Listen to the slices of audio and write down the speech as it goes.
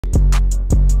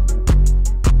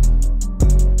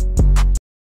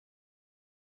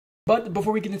But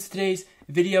before we get into today's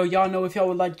video, y'all know if y'all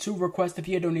would like to request a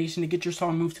via donation to get your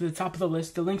song moved to the top of the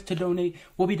list, the links to donate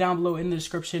will be down below in the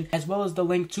description, as well as the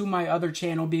link to my other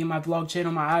channel, being my vlog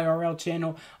channel, my IRL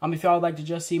channel. If y'all would like to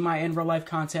just see my in real life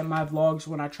content, my vlogs,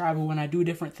 when I travel, when I do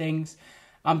different things,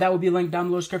 that will be linked down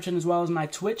below in the description, as well as my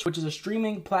Twitch, which is a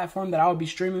streaming platform that I will be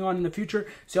streaming on in the future.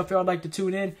 So if y'all would like to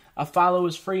tune in, a follow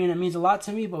is free and it means a lot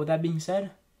to me. But with that being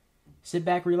said, sit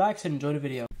back, relax, and enjoy the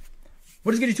video.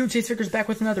 What is good, YouTube? Chase Vickerss back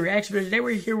with another reaction video. Today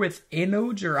we're here with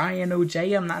Inoj, or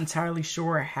I-N-O-J. I'm not entirely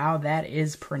sure how that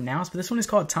is pronounced, but this one is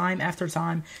called Time After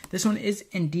Time. This one is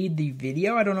indeed the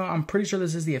video. I don't know. I'm pretty sure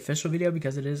this is the official video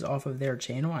because it is off of their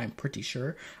channel. I'm pretty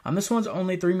sure. This one's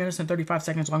only 3 minutes and 35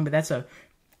 seconds long, but that's a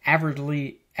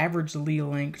averagely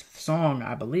length song,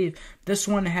 I believe. This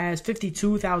one has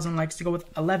 52,000 likes to go with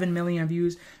 11 million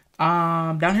views.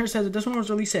 Down here it says that this one was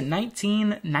released in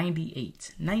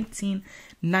 1998.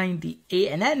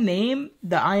 1998. And that name,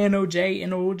 the I-N-O-J,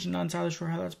 Inoj, not entirely sure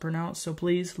how that's pronounced, so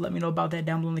please let me know about that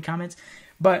down below in the comments.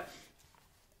 But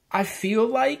I feel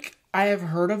like I have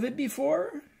heard of it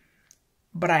before,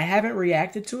 but I haven't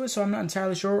reacted to it, so I'm not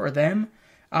entirely sure, or them.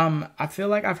 I feel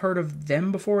like I've heard of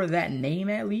them before, that name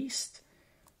at least,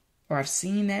 or I've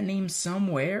seen that name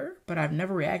somewhere, but I've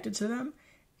never reacted to them,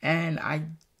 and I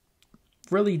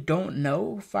really don't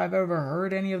know if I've ever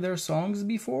heard any of their songs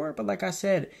before. But like I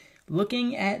said,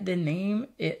 looking at the name,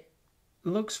 it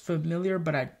looks familiar,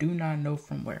 but I do not know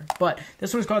from where. But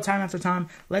this one is called Time After Time.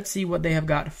 Let's see what they have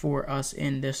got for us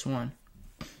in this one.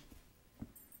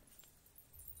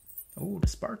 Oh, the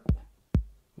sparkle.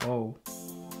 Whoa.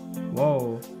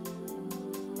 Whoa.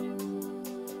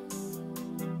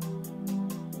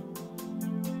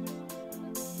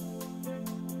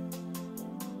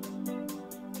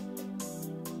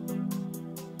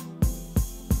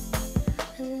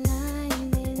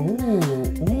 Ooh,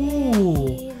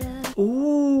 ooh,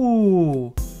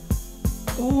 ooh,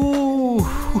 ooh.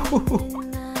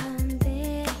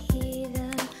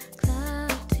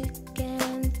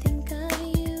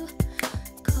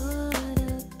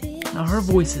 Now her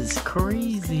voice is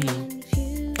crazy.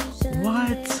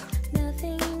 What?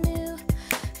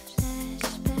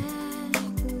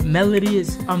 Melody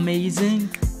is amazing.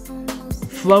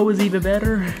 Flow is even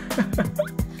better.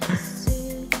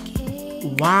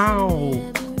 Wow.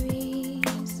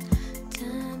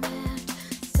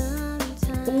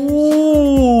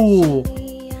 Ooh.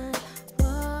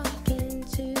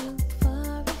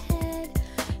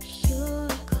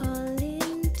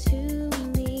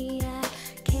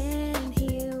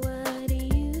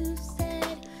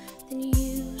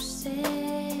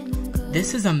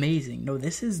 This is amazing. No,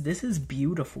 this is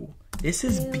beautiful. This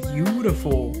is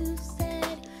beautiful.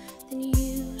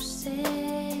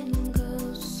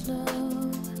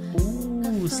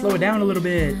 Ooh, slow it down a little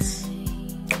bit.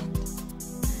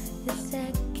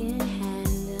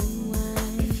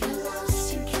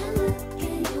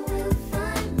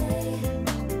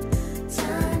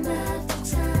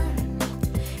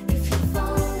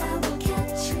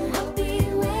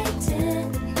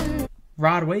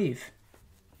 Rod Wave.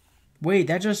 Wait,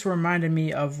 that just reminded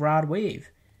me of Rod Wave.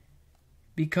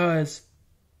 Because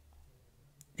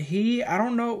I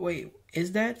don't know, wait,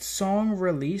 is that song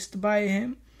released by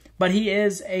him? But he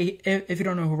is if you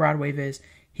don't know who Rod Wave is,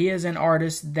 he is an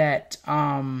artist that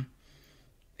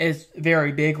is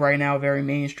very big right now, very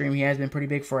mainstream. He has been pretty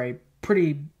big for a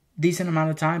pretty decent amount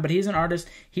of time, but he's an artist.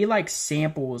 He like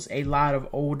samples a lot of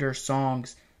older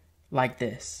songs like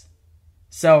this.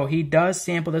 So he does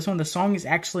sample this one. The song is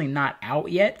actually not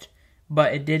out yet,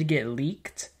 but it did get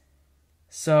leaked.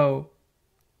 So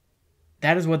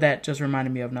that is what that just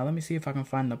reminded me of. Now let me see if I can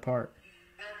find the part.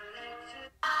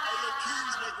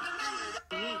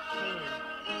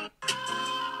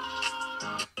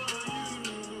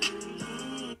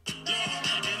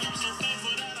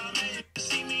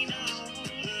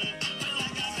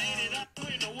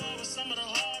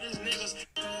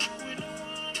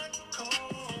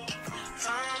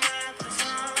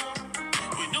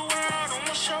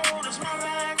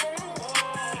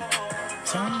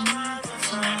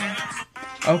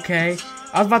 Okay,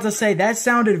 I was about to say, that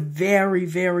sounded very,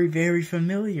 very, very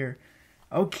familiar.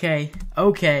 Okay.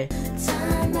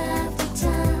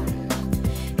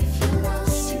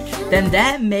 Then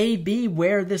that may be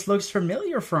where this looks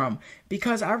familiar from.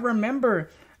 Because I remember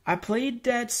I played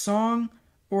that song,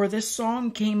 or this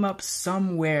song came up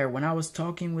somewhere when I was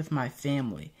talking with my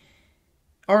family.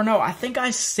 Or no, I think I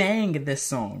sang this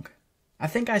song. And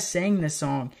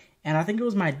I think it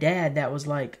was my dad that was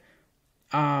like,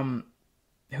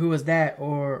 who was that,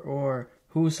 or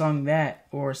who sung that,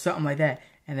 or something like that.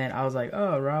 And then I was like,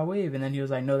 oh, Raw Wave. And then he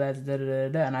was like, no, that's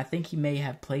da-da-da-da. And I think he may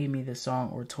have played me the song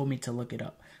or told me to look it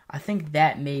up. I think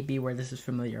that may be where this is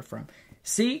familiar from.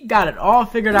 See? Got it all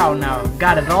figured out now.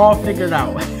 Got it all figured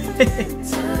out.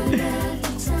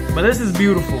 But this is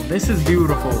beautiful. This is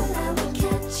beautiful.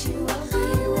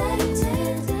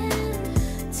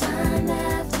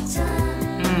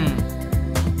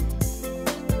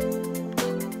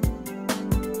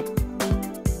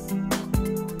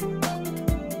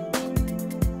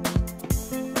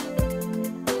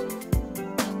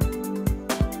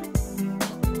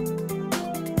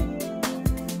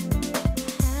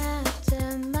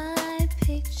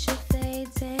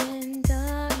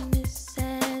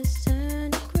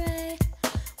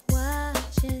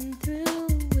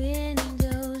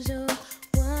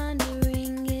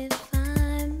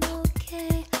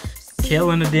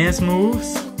 Killing the dance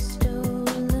moves.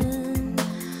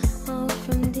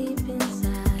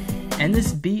 And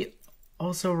this beat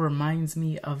also reminds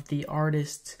me of the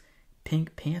artist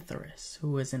Pink Pantheress,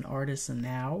 who is an artist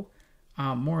now,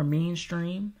 more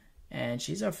mainstream, and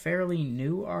she's a fairly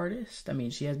new artist. I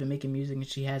mean, she has been making music and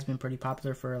she has been pretty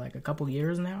popular for like a couple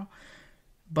years now.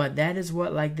 But that is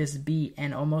what like this beat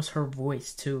and almost her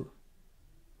voice too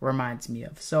reminds me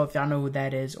of. So if y'all know who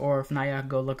that is, or if not, y'all can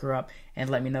go look her up and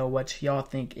let me know what y'all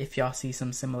think, if y'all see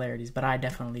some similarities. But I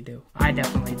definitely do. I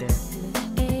definitely do.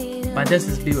 But this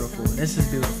is beautiful. This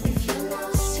is beautiful.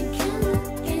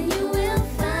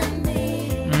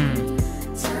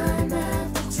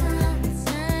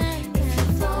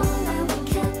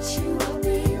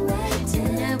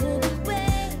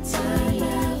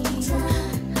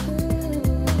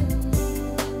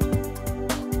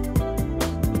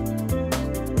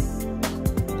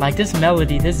 Like this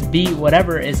melody, this beat,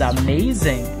 whatever, is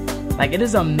amazing. Like it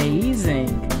is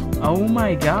amazing. Oh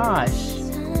my gosh.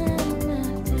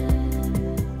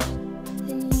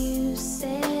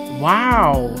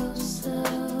 Wow.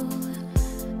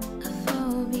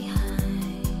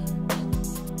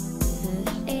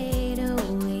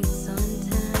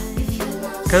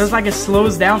 Cause it's like it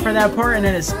slows down for that part and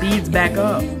then it speeds back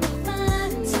up.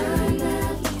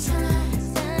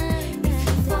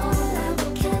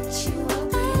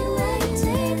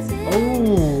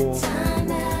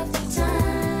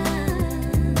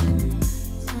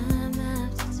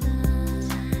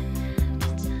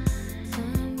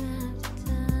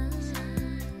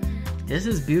 This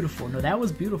is beautiful. No, that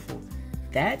was beautiful.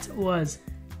 That was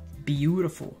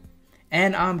beautiful.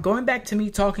 And going back to me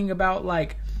talking about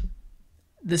like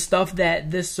the stuff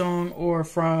that this song or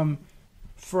from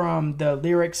the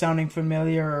lyrics sounding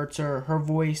familiar or to her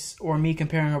voice or me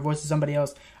comparing her voice to somebody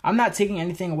else. I'm not taking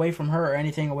anything away from her or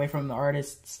anything away from the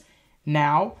artists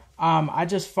now. I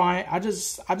just found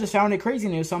it crazy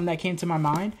and it was something that came to my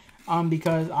mind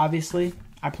because obviously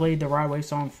I played the Ride Wave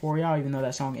song for y'all, even though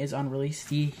that song is unreleased.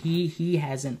 He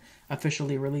hasn't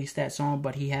officially released that song,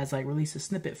 but he has like released a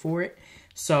snippet for it.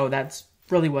 So that's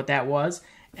really what that was.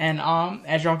 And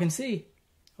as y'all can see,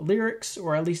 lyrics,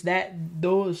 or at least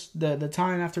the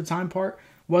time after time part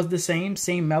was the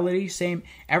same melody, same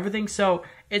everything. So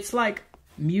it's like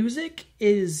music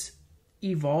is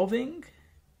evolving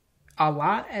a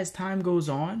lot as time goes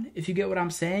on, if you get what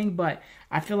I'm saying. But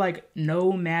I feel like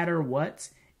no matter what,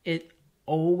 it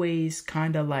always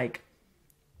kind of like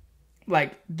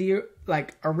the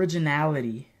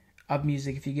originality of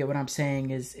music, if you get what I'm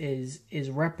saying, is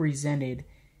represented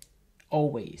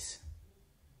always.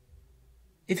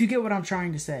 If you get what I'm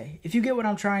trying to say. If you get what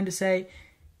I'm trying to say,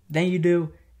 then you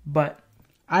do. But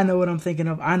I know what I'm thinking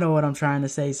of. I know what I'm trying to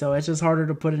say. So it's just harder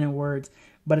to put it in words.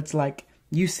 But it's like,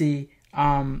 you see,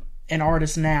 an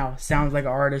artist now sounds like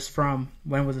an artist from,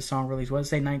 when was the song released? What did it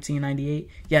say, 1998?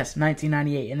 Yes,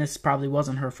 1998. And this probably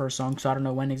wasn't her first song, so I don't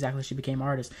know when exactly she became an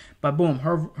artist. But boom,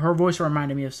 her voice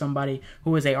reminded me of somebody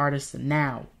who is an artist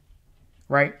now,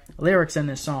 right? Lyrics in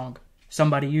this song,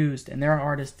 somebody used, and they're an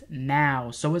artist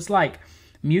now. So it's like,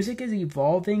 music is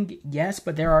evolving, yes,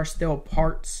 but there are still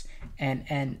parts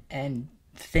and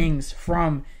things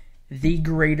from the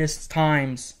greatest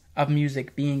times of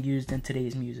music being used in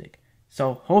today's music.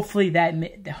 So hopefully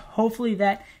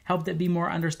that helped it be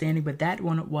more understanding. But that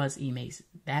one was amazing.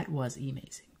 That was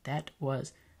amazing. That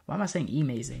was, why am I saying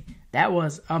amazing? That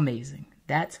was amazing.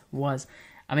 That was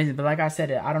amazing. But like I said,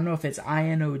 I don't know if it's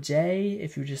INOJ,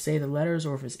 if you just say the letters,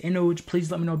 or if it's Inoj. Please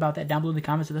let me know about that down below in the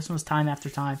comments. So this one was time after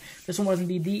time. This one wasn't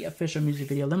the official music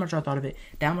video. Let me know what y'all thought of it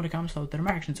down below in the comments. So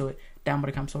my reaction to it down below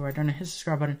in the comments. So right there, hit the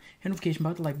subscribe button, hit notification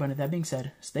button, the like button. That being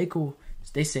said, stay cool,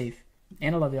 stay safe,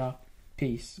 and I love y'all.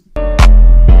 Peace.